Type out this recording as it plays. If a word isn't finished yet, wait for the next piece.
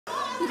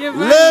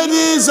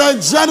Ladies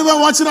and gentlemen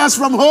watching us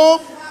from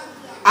home,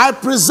 I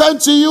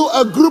present to you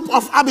a group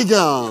of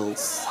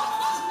Abigails.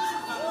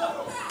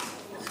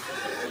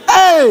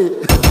 Hey,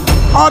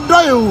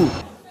 Odoyu,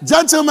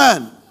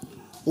 gentlemen,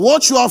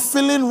 what you are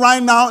feeling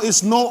right now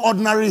is no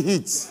ordinary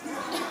heat.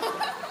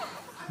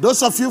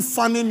 Those of you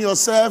fanning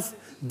yourself,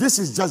 this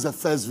is just the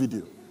first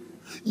video.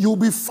 You will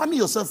be fanning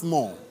yourself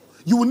more.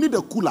 You will need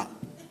a cooler.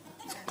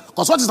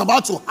 Because what is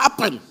about to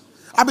happen,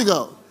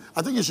 Abigail,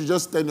 I think you should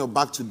just turn your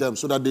back to them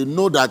so that they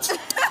know that.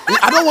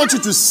 I don't want you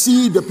to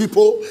see the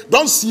people.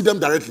 Don't see them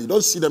directly.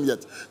 Don't see them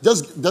yet. No,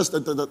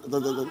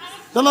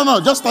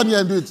 just stand here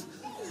and do it.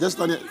 Just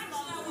stand here.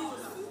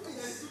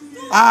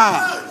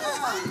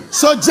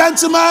 So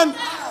gentlemen,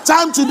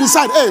 time to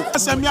decide. Hey,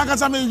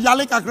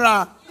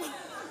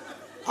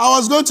 I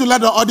was going to let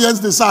the audience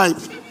decide.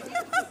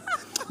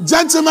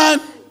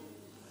 Gentlemen,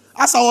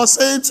 as I was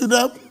saying to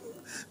them,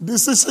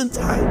 decision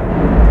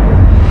time.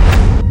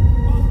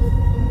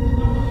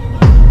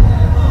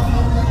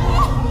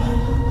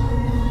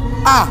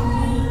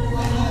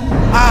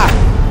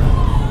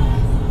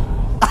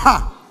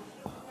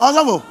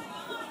 Ozabo.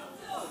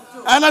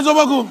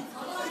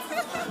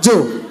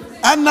 Joe.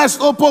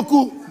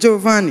 Opoku.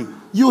 Giovani.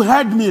 You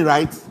heard me,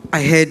 right?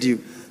 I heard you.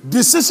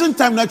 Decision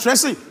time na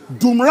Tracy.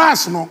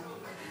 Dumras no.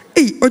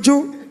 Hey,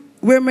 Ojo,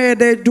 where may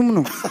they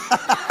dumno?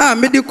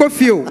 Me de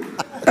coffee.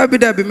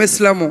 Dabi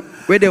meslamo.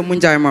 Where the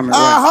munjai mama.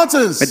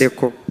 Hottens.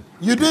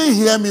 You didn't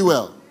hear me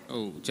well.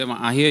 Oh, Chairman,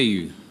 I hear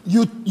you.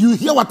 You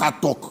hear what I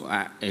talk?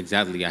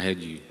 Exactly, I heard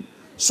you.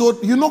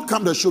 So you not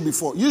come the show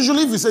before.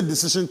 Usually, if you say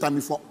decision time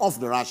before, off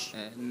the rush.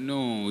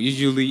 No,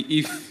 usually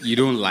if you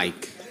don't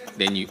like,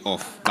 then you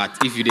off. But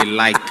if you didn't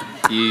like,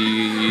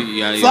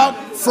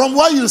 from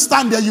where you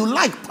stand there, you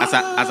like. As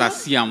I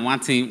see, I'm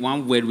wanting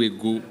one word will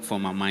go for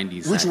my mind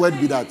is. Which word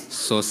be that?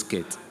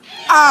 Sosket.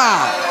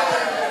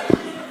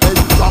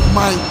 Drop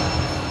mine.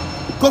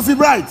 Coffee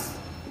Bright.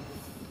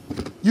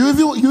 You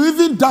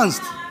even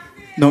danced.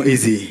 Not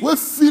easy. We're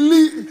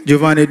feeling.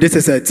 Giovanni, this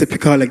is a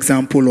typical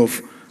example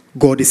of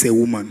God is a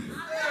woman.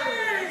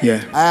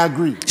 Yeah. I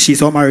agree.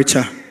 She's all married.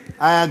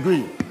 I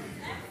agree.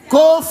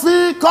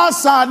 Kofi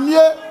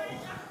Kosanye.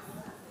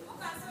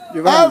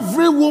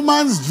 Every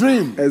woman's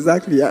dream.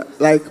 Exactly. Yeah.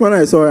 Like when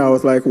I saw her, I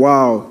was like,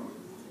 wow.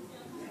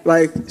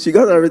 Like she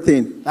got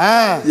everything.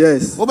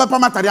 Yes. Obe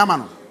pama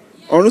tariamano.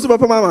 Oh, no super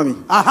pama mami.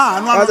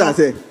 What did I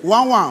say?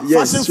 One.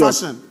 Yes,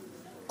 fashion.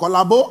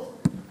 Collabo.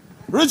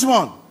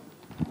 Richmond,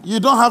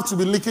 you don't have to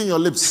be licking your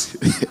lips.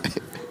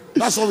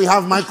 That's why we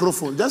have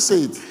microphone. Just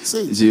say it.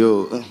 Say it.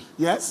 Gio,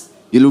 yes?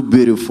 You look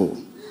beautiful.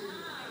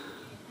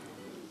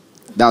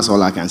 That's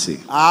all I can say.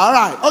 All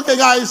right. Okay,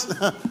 guys.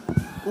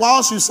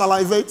 Whilst you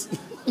salivate.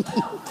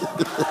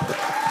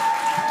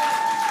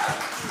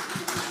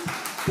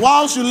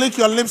 Whilst you lick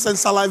your lips and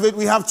salivate,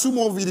 we have 2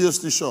 more videos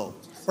to show.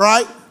 All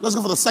right? Let's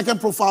go for the second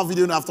profile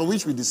video, and after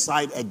which we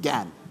decide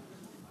again.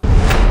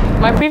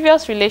 My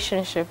previous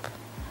relationship,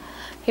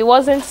 he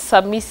wasn't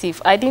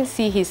submissive. I didn't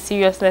see his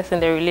seriousness in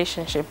the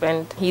relationship,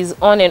 and he's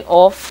on and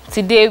off.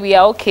 Today we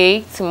are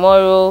okay,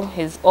 tomorrow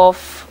he's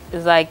off.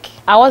 It's like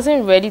I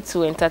wasn't ready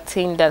to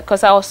entertain that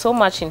because I was so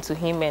much into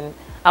him and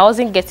I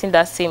wasn't getting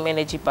that same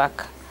energy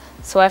back.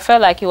 So I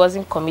felt like he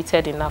wasn't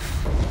committed enough.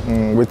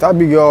 With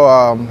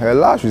Abigail, her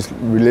last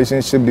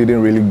relationship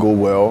didn't really go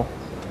well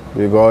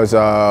because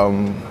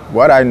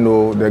what I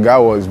know, the guy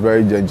was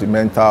very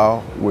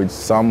judgmental with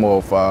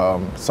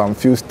some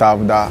few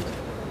stuff that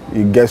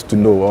he gets to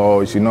know,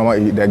 or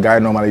the guy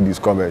normally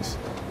discovers.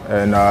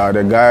 And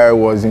the guy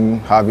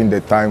wasn't having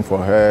the time for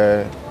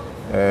her.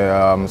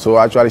 So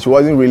actually, she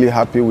wasn't really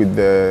happy with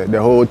the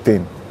whole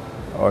thing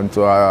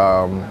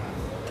until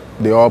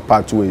they all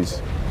part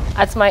ways.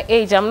 At my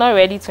age, I'm not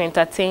ready to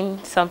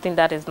entertain something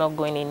that is not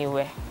going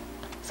anywhere.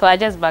 So I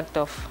just backed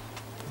off.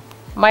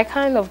 My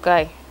kind of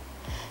guy,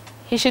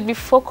 he should be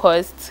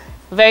focused,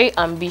 very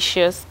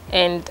ambitious,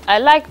 and I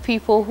like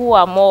people who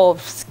are more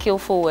of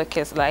skillful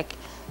workers, like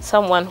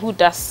someone who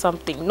does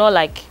something, not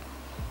like,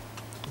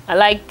 I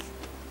like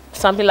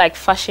something like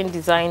fashion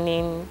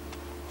designing,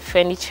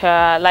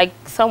 furniture, like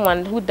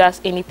someone who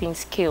does anything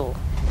skill.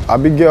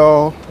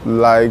 Abigail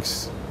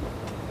likes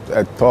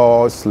a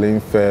tall, slim,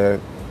 fair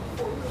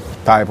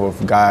type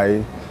of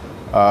guy,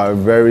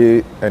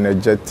 very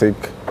energetic,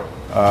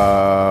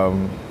 a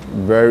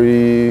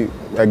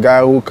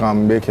guy who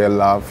can make her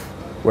laugh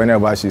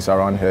whenever she's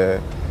around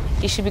her.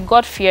 He should be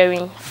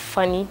God-fearing,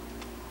 funny,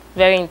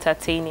 very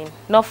entertaining.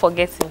 Not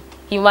forgetting,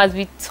 he must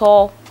be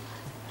tall,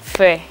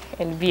 fair,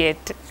 and beard.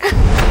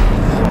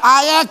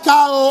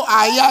 Ayaka, oh,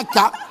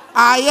 ayaka.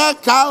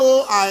 Ayaka,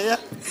 oh,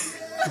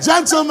 ayaka.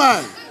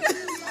 Gentlemen,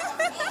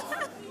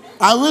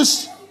 I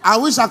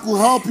wish I could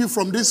help you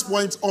from this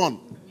point on.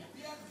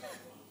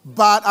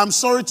 But I'm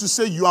sorry to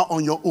say you are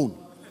on your own.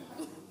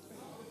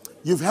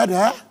 You've heard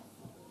her.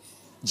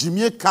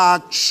 Jimmy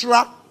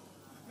Kakshra.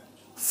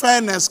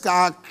 Fairness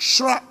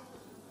Kakshra.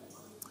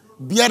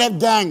 Bearded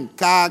gang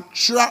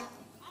Kakshra.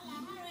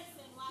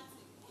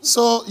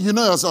 So you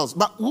know yourselves.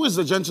 But who is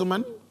the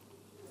gentleman?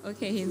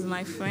 Okay, he's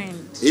my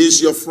friend.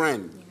 He's your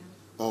friend.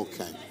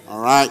 Okay. All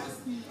right.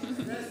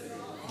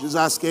 Just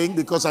asking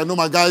because I know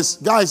my guys.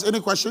 Guys, any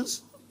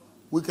questions?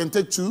 We can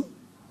take two.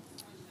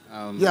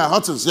 Yeah,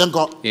 Hutchins,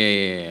 Yanko.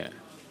 Yeah.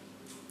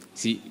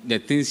 See, the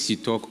things she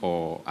talk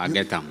or I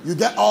get them. You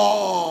get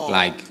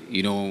like,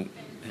 you know,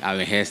 I'm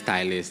a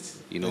hairstylist,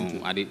 you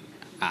know, I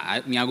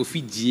go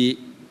feed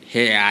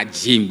hair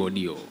gym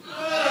body.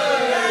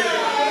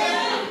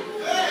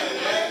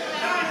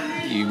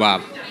 You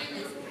bab.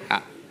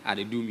 I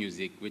do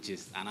music, which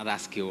is another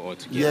skill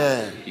altogether.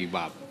 Yeah. You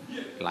bab.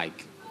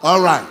 Like.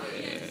 All right.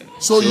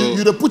 So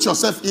you put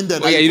yourself in there.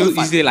 Yeah, you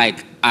say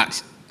like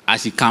as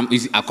she come,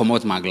 I come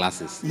out my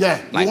glasses.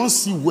 Yeah. Like, you won't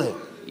see where.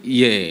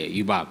 Yeah,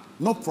 you bab.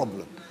 No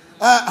problem.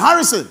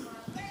 Harrison.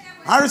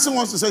 Harrison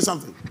wants to say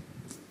something.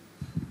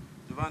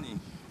 Giovani.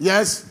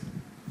 Yes.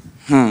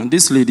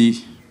 This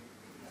lady.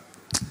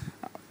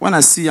 When I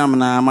see her,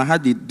 my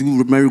heart they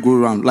do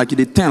merry-go-round. Like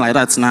they turn like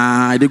that.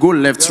 Nah, they go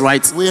left,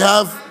 right. We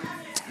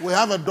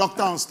have a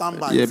doctor on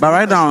standby. Yeah, but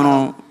right now,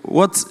 no,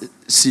 what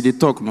she they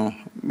talk, no.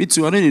 Me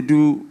too. I know they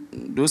do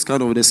those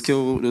kind of the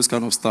skill, those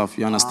kind of stuff.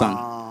 You understand?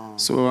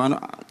 So I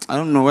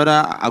don't know whether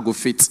I go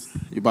fit.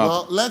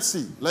 Well, let's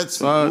see. Let's see.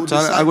 So,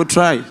 I go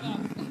try.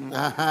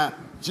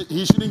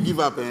 He shouldn't give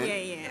up, eh?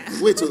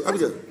 Yeah. Wait,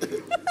 Abigail.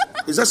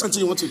 Is that something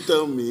you want to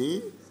tell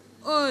me?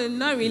 Oh,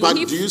 not really. But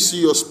do you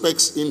see your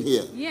specs in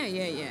here?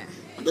 Yeah.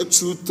 The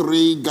 2,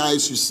 3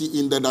 guys you see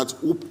in there that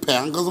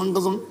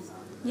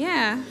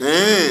Yeah.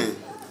 Hey.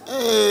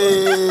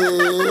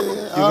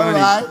 All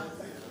right.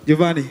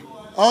 Giovani.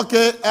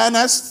 Okay,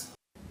 Ernest.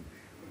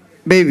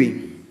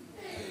 Baby.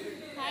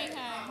 Hi.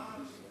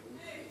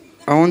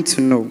 I want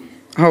to know,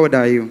 how old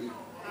are you?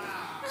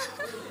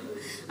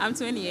 I'm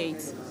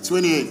 28.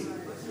 28.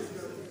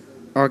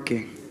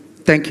 Okay.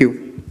 Thank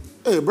you.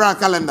 Hey, bra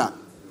calendar.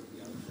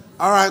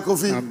 All right,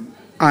 Kofi.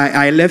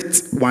 I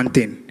left one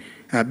thing.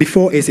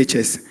 Before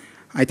SHS,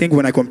 I think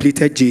when I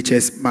completed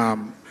GHS,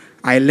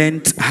 I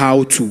learned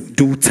how to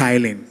do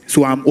tiling.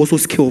 So I'm also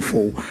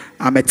skillful.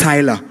 I'm a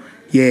tiler.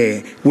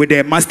 Yeah, with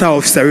a master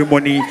of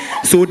ceremony.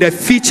 So the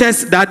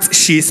features that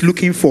she's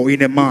looking for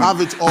in a man,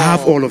 I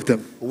have all of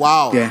them.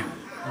 Wow. Yeah.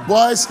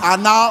 Boys are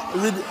now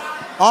ready.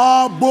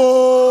 Oh,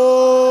 boy.